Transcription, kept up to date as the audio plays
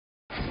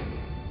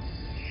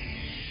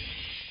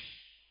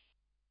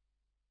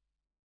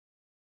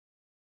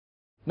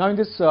Now in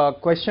this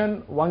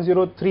question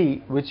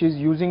 103, which is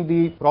using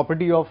the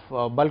property of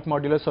bulk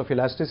modulus of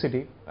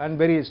elasticity, and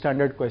very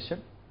standard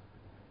question.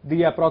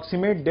 The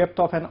approximate depth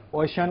of an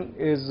ocean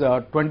is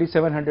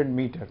 2700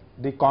 meter.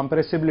 The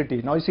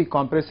compressibility, now you see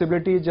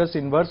compressibility is just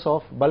inverse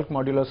of bulk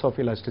modulus of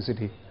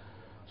elasticity.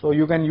 So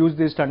you can use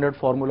the standard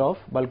formula of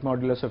bulk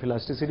modulus of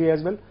elasticity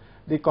as well.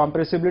 The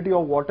compressibility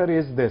of water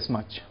is this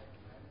much,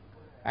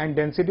 and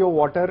density of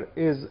water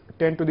is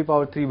 10 to the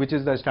power 3, which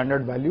is the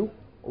standard value.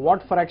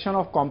 What fraction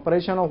of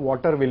compression of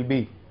water will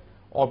be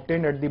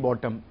obtained at the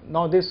bottom?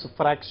 Now this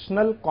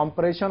fractional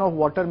compression of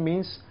water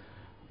means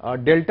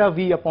delta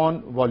V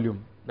upon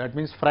volume. That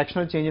means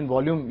fractional change in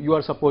volume you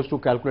are supposed to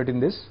calculate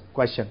in this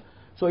question.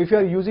 So if you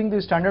are using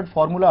the standard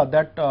formula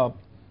that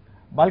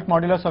bulk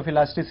modulus of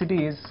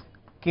elasticity is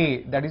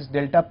K, that is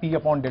delta P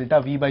upon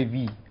delta V by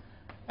V,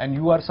 and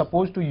you are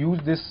supposed to use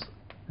this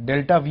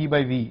delta V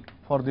by V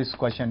for this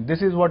question.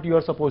 This is what you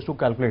are supposed to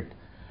calculate.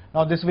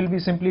 Now this will be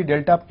simply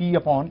delta P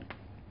upon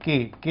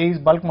K. K is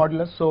bulk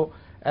modulus. So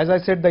as I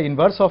said, the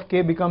inverse of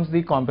K becomes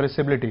the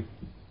compressibility.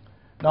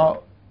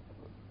 Now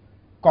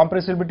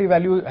compressibility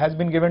value has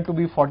been given to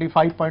be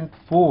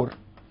 45.4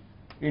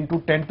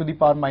 into 10 to the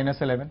power minus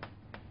 11.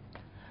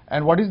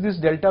 And what is this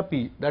delta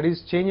P? That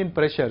is change in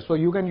pressure. So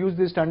you can use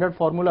the standard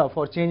formula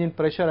for change in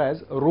pressure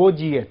as rho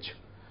GH.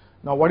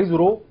 Now what is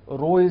rho?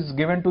 Rho is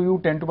given to you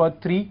 10 to the power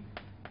 3.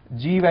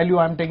 G value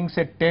I am taking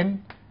say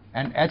 10,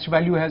 and H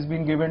value has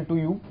been given to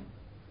you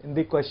in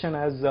the question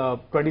as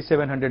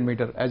 2700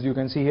 meter, as you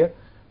can see here.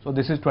 So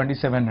this is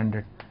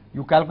 2700.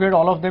 You calculate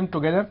all of them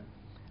together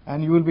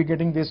and you will be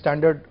getting the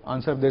standard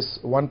answer, this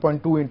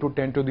 1.2 into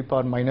 10 to the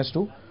power minus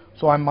 2.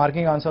 So I am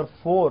marking answer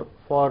 4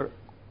 for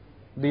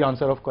the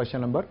answer of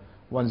question number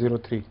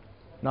 103.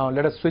 Now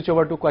let us switch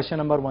over to question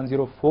number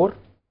 104.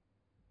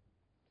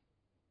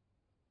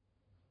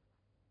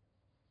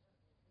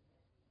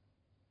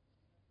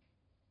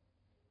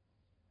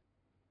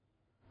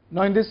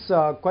 Now in this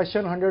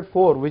question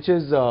 104, which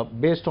is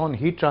based on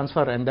heat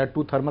transfer and that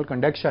to thermal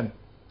conduction,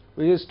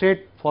 which is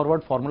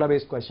straightforward formula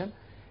based question.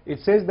 It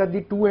says that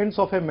the two ends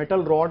of a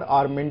metal rod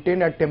are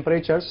maintained at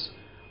temperatures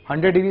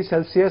 100 degrees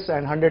Celsius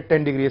and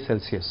 110 degrees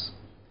Celsius.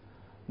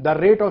 The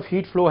rate of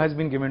heat flow has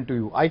been given to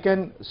you. I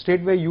can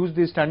straightway use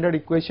the standard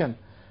equation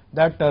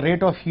that the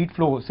rate of heat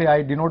flow, say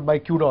I denote by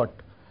Q dot,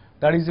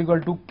 that is equal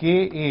to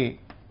Ka,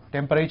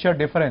 temperature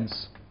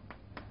difference,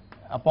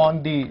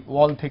 upon the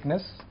wall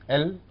thickness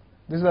L.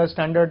 This is a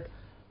standard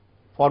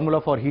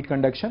formula for heat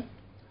conduction.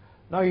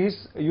 Now you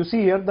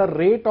see here the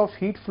rate of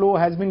heat flow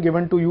has been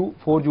given to you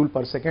 4 joule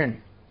per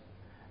second,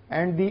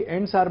 and the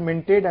ends are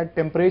maintained at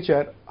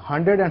temperature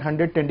 100 and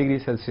 110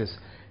 degrees Celsius.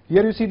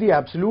 Here you see the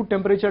absolute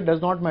temperature does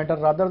not matter,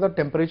 rather the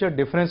temperature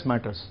difference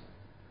matters.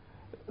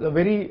 The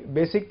very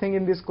basic thing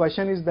in this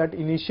question is that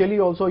initially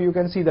also you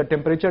can see the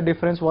temperature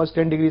difference was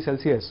 10 degrees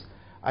Celsius,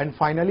 and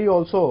finally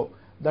also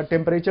the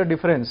temperature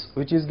difference,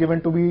 which is given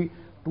to be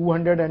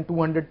 200 and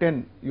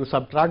 210, you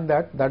subtract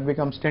that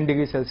becomes 10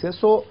 degrees Celsius.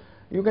 So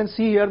you can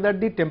see here that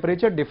the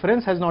temperature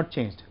difference has not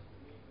changed.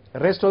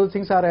 Rest of the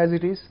things are as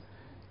it is.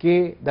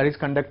 K, that is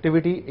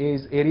conductivity, A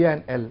is area,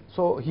 and L.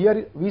 So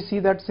here we see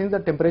that since the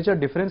temperature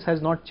difference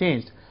has not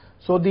changed,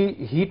 so the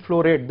heat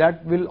flow rate,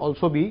 that will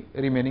also be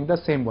remaining the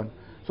same one.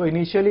 So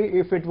initially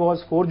if it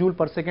was 4 joule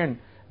per second,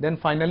 then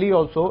finally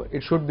also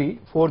it should be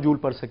 4 joule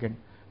per second.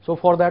 So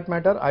for that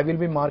matter I will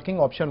be marking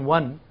option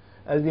 1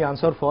 as the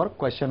answer for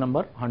question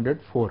number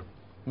 104.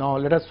 Now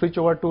let us switch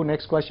over to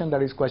next question,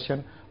 that is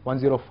question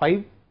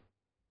 105.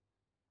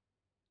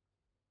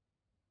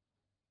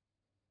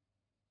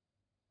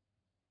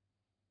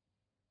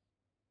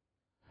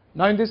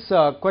 Now in this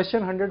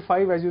question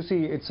 105, as you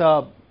see, it's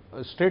a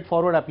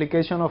straightforward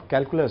application of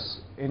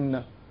calculus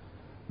in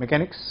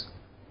mechanics,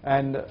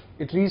 and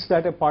it reads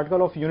that a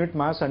particle of unit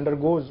mass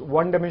undergoes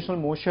one-dimensional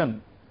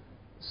motion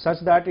such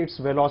that its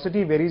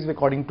velocity varies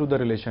according to the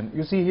relation.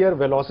 You see here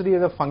velocity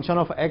as a function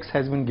of x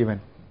has been given.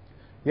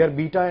 Here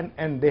beta and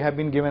n, they have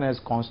been given as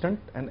constant,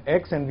 and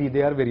x and v,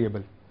 they are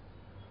variable.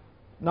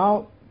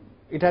 Now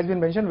it has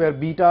been mentioned where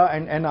beta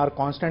and n are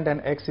constant and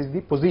x is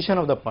the position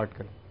of the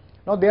particle.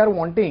 Now they are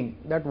wanting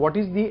that what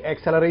is the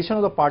acceleration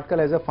of the particle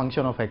as a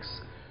function of x.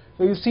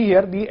 So you see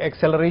here the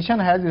acceleration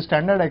has a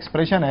standard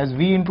expression as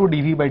v into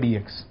dv by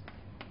dx.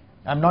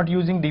 I am not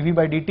using dv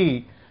by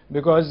dt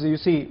because you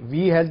see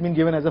v has been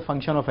given as a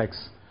function of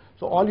x.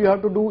 So all you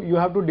have to do, you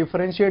have to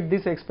differentiate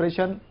this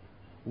expression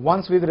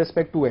once with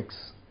respect to x.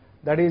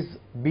 That is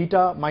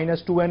beta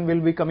minus 2n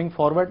will be coming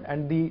forward,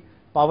 and the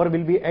power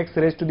will be x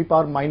raised to the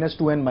power minus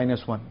 2n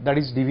minus 1, that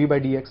is dv by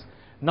dx.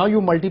 Now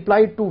you multiply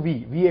it to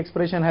v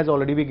expression has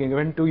already been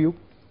given to you.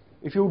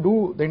 If you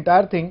do the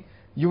entire thing,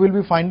 you will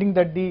be finding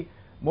that the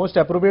most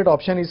appropriate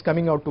option is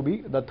coming out to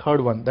be the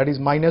third one, that is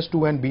minus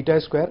 2n beta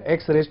square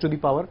x raised to the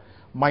power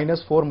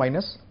minus 4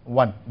 minus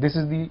 1. This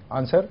is the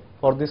answer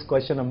for this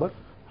question number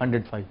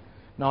 105.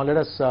 Now let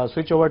us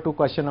switch over to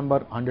question number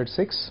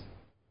 106.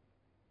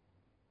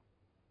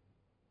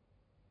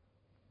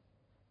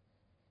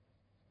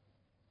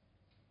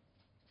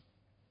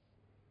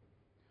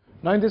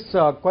 Now in this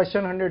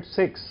question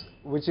 106,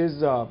 which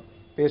is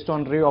based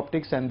on ray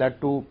optics and that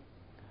too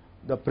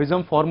the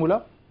prism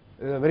formula,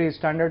 a very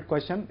standard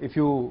question. If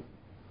you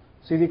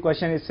see the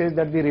question, it says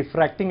that the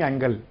refracting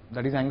angle,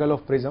 that is angle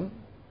of prism,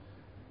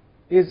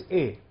 is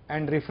A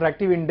and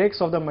refractive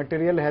index of the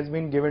material has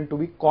been given to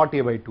be cot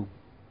A by 2.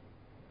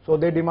 So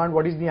they demand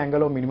what is the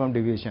angle of minimum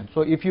deviation.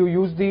 So if you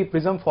use the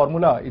prism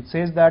formula, it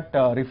says that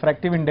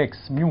refractive index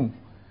mu,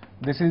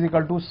 this is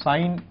equal to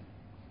sine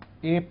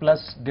A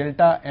plus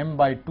delta m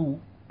by 2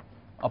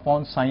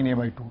 upon sine A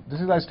by 2.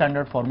 This is a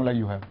standard formula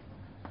you have.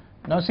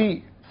 Now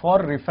see, for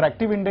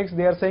refractive index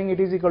they are saying it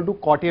is equal to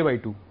cot A by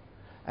 2,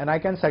 and I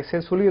can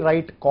successfully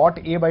write cot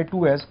A by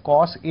 2 as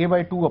cos A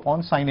by 2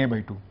 upon sine A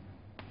by 2,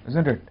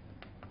 isn't it?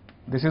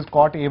 This is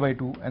cot A by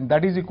 2, and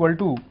that is equal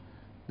to,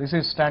 this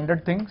is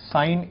standard thing,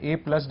 sine A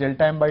plus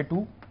delta m by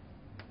 2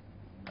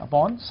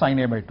 upon sine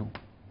A by 2.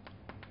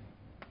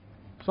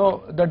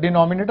 So the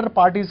denominator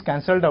part is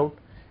cancelled out,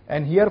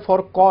 and here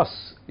for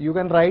cos you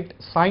can write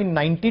sine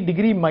 90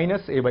 degree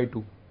minus A by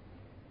 2.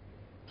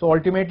 So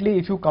ultimately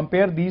if you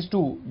compare these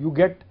two, you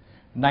get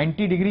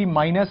 90 degree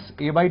minus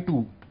A by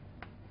 2.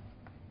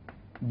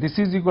 This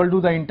is equal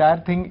to the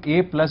entire thing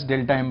A plus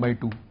delta m by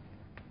 2.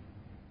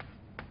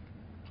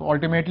 So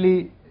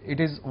ultimately it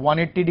is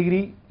 180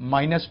 degree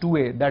minus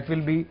 2A, that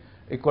will be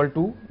equal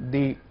to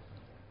the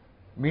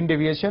mean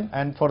deviation,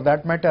 and for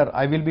that matter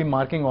I will be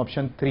marking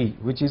option 3,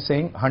 which is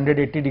saying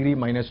 180 degree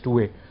minus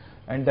 2A,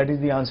 and that is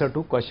the answer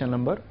to question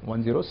number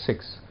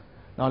 106.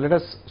 Now let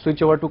us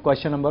switch over to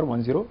question number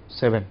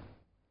 107.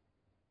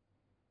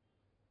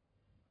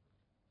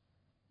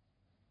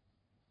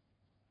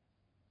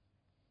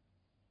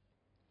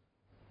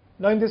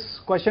 Now in this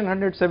question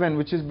 107,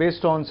 which is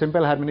based on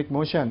simple harmonic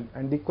motion,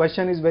 and the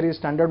question is very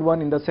standard one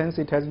in the sense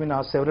it has been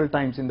asked several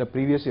times in the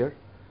previous year.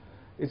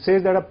 It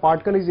says that a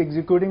particle is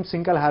executing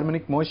single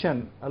harmonic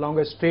motion along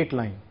a straight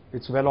line.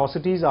 Its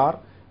velocities are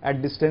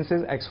at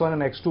distances x1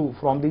 and x2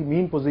 from the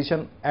mean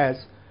position as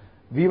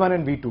v1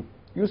 and v2.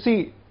 You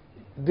see,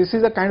 this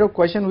is a kind of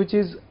question which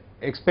is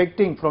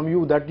expecting from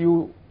you that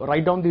you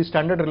write down the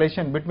standard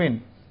relation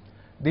between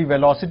the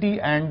velocity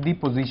and the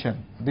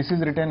position. This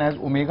is written as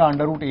omega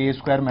under root a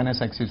square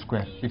minus x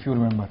square, if you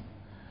remember.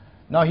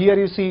 Now here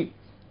you see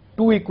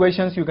two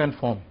equations you can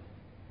form,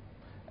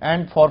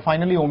 and for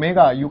finally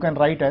omega you can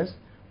write as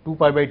 2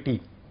 pi by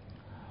t.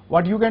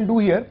 What you can do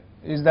here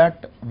is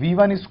that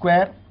v1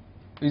 square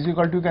is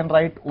equal to, you can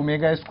write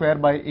omega square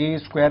by a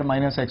square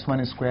minus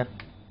x1 square,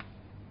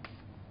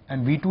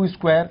 and v2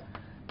 square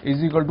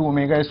is equal to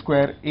omega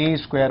square a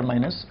square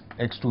minus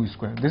x2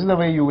 square. This is the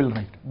way you will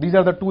write. These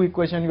are the two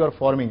equations you are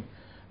forming.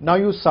 Now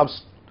you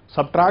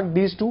subtract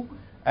these two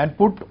and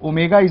put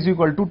omega is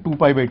equal to 2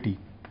 pi by t.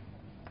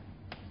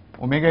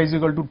 Omega is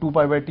equal to 2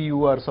 pi by t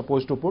you are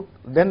supposed to put.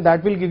 Then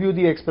that will give you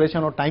the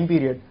expression or time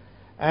period,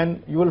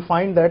 and you will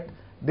find that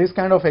this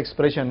kind of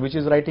expression, which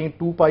is writing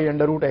 2 pi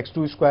under root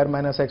x2 square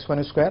minus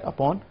x1 square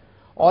upon,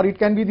 or it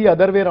can be the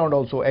other way around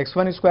also,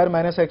 x1 square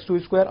minus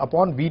x2 square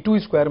upon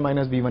v2 square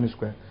minus v1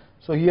 square.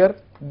 So here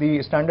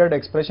the standard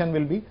expression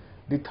will be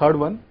the third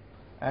one,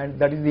 and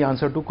that is the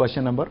answer to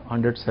question number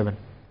 107.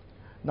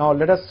 Now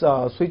let us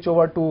switch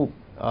over to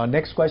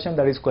next question,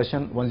 that is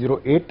question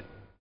 108.